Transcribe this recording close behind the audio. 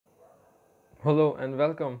Hello and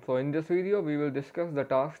welcome. So in this video we will discuss the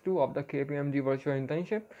task 2 of the KPMG virtual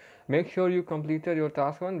internship. Make sure you completed your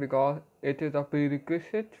task 1 because it is a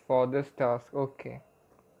prerequisite for this task. Okay.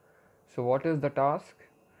 So what is the task?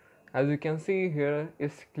 As you can see here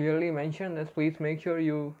is clearly mentioned as please make sure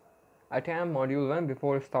you attempt module 1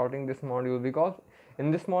 before starting this module, because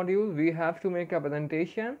in this module we have to make a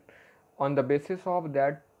presentation on the basis of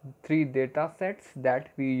that 3 data sets that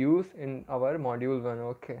we use in our module 1.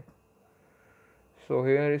 Okay. So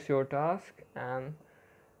here is your task, and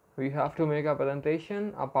we have to make a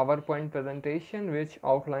presentation, a PowerPoint presentation which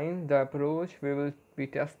outlines the approach we will be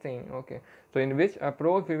testing. Okay, so in which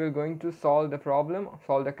approach we will going to solve the problem,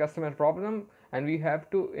 solve the customer problem, and we have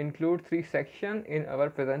to include 3 sections in our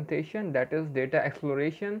presentation, that is data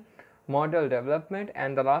exploration, model development,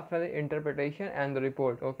 and the last one is interpretation and the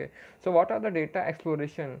report. Okay, so what are the data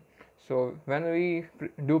exploration? So when we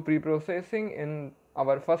do pre-processing in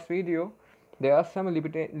our first video, there are some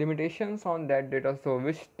limitations on that data. So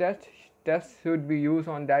which tests should be used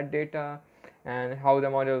on that data, and how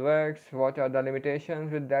the model works, what are the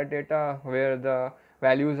limitations with that data, where the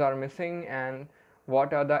values are missing, and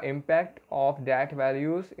what are the impact of that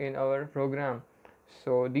values in our program.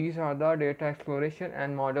 So these are the data exploration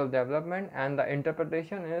and model development, and the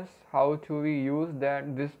interpretation is how to we use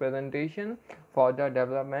this presentation for the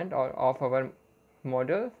development of our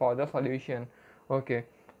model for the solution. Okay,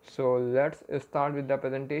 so let's start with the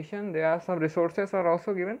presentation. There are some resources are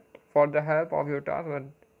also given for the help of your task, but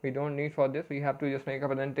we don't need for this. We have to just make a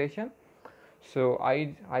presentation. So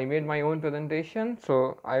I made my own presentation,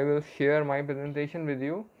 so I will share my presentation with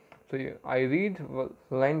you. So I read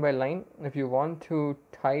line by line. If you want to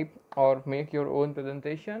type or make your own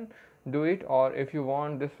presentation, do it, or if you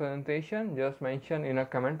want this presentation, just mention in a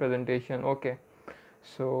comment presentation. Okay,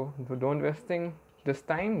 so don't wasting this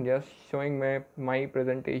time, just showing my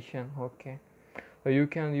presentation. Okay, so you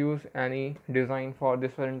can use any design for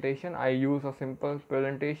this presentation. I use a simple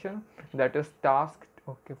presentation, that is task.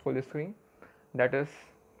 Okay, full screen, that is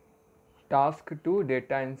task 2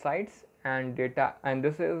 data insights and data, and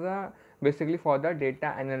this is basically for the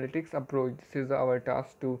data analytics approach. This is our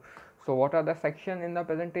task 2. So what are the section in the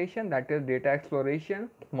presentation? That is data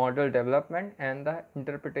exploration, model development, and the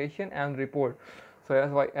interpretation and report. So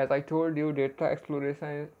as I told you, data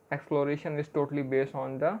exploration is totally based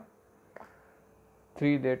on the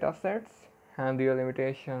 3 data sets and their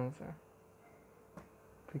limitations.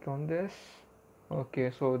 Click on this.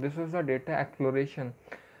 Okay, so this is the data exploration.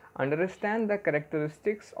 Understand the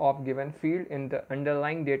characteristics of given field in the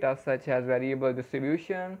underlying data, such as variable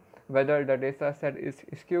distribution, whether the data set is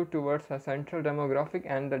skewed towards a central demographic,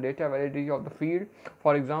 and the data validity of the field.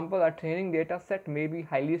 For example, a training data set may be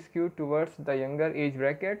highly skewed towards the younger age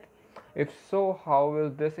bracket. If so, how will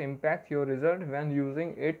this impact your result when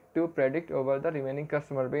using it to predict over the remaining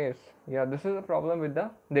customer base? Yeah, this is a problem with the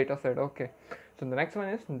data set. Okay, so the next one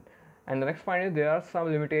is, and the next point is, there are some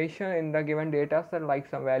limitation in the given data set, like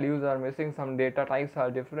some values are missing, some data types are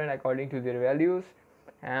different according to their values,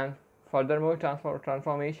 and furthermore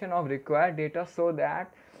transformation of required data so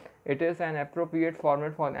that it is an appropriate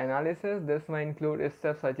format for analysis. This may include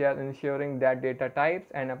steps such as ensuring that data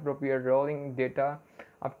types and appropriate rolling data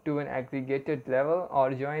up to an aggregated level,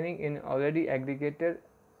 or joining in already aggregated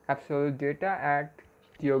absolute data at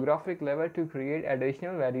geographic level to create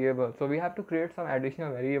additional variables. So we have to create some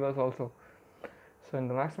additional variables also. So in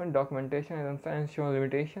the next one, documentation and ensure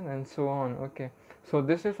limitation and so on. Okay, so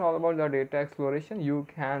this is all about the data exploration. You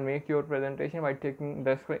can make your presentation by taking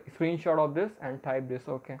the screenshot of this and type this.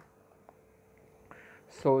 Okay,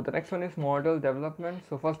 so the next one is model development.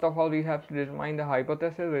 So first of all, we have to determine the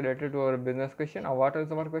hypothesis related to our business question, or what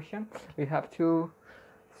is our question. We have to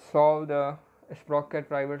solve the Sprocket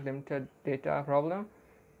private limited data problem,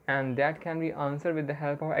 and that can be answered with the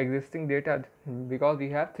help of existing data, because we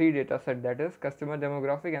have 3 data set, that is customer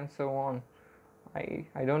demographic and so on. I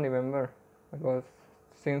don't remember, because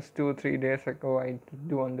since 2-3 days ago I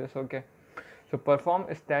do on this. Okay, so perform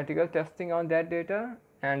statistical testing on that data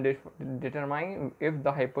and determine if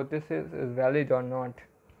the hypothesis is valid or not.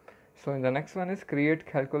 So in the next one is create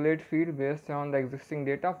calculate field based on the existing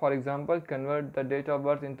data. For example, convert the date of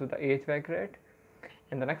birth into the age bracket.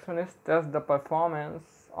 And the next one is test the performance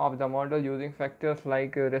of the model using factors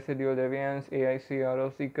like residual variance, AIC,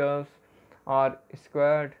 ROC curves are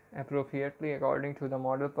squared appropriately according to the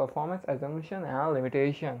model performance assumption and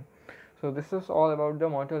limitation. So this is all about the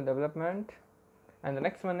model development. And the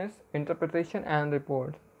next one is interpretation and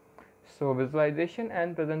report. So visualization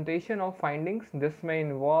and presentation of findings. This may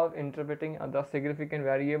involve interpreting the significant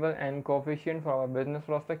variable and coefficient from a business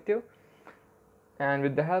perspective. And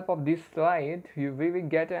with the help of this slide, we will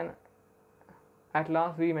get an at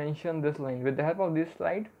last we mention this line. With the help of this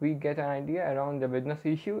slide, we get an idea around the business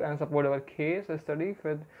issue and support our case study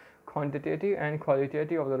with quantitative and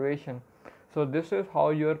qualitative observation. So this is how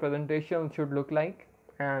your presentation should look like,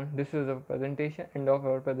 and this is the presentation, end of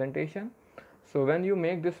our presentation. So when you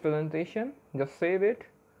make this presentation, just save it.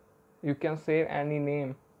 You can save any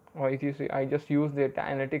name, or if you see, I just use the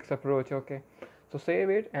analytics approach. Okay, so save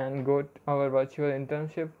it and go to our virtual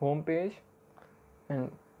internship homepage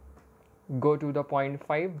and go to the point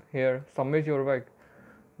 5 here, submit your work.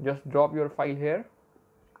 Just drop your file here.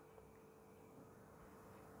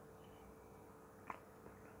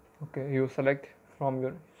 Okay, you select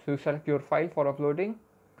your file for uploading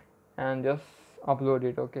and just upload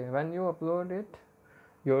it. Okay, when you upload it,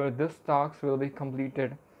 this task will be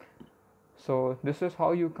completed. So this is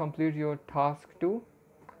how you complete your task 2.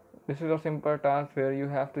 This is a simple task where you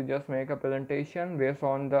have to just make a presentation based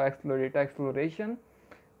on the data exploration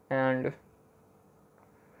and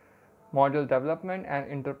model development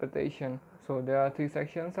and interpretation. So there are 3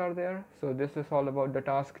 sections are there. So this is all about the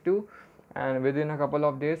task 2, and within a couple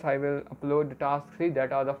of days I will upload the task 3,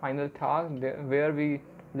 that are the final tasks where we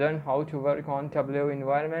learn how to work on Tableau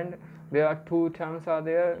environment. There are 2 terms are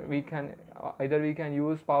there. We can either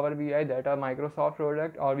use Power BI, that are Microsoft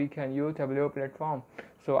product, or we can use Tableau platform.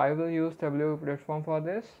 So I will use Tableau platform for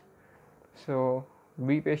this. So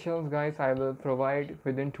be patient guys, I will provide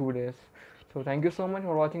within 2 days. So thank you so much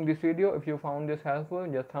for watching this video. If you found this helpful,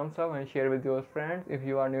 just thumbs up and share with your friends. If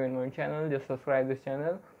you are new in my channel, just subscribe this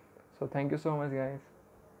channel. So thank you so much guys.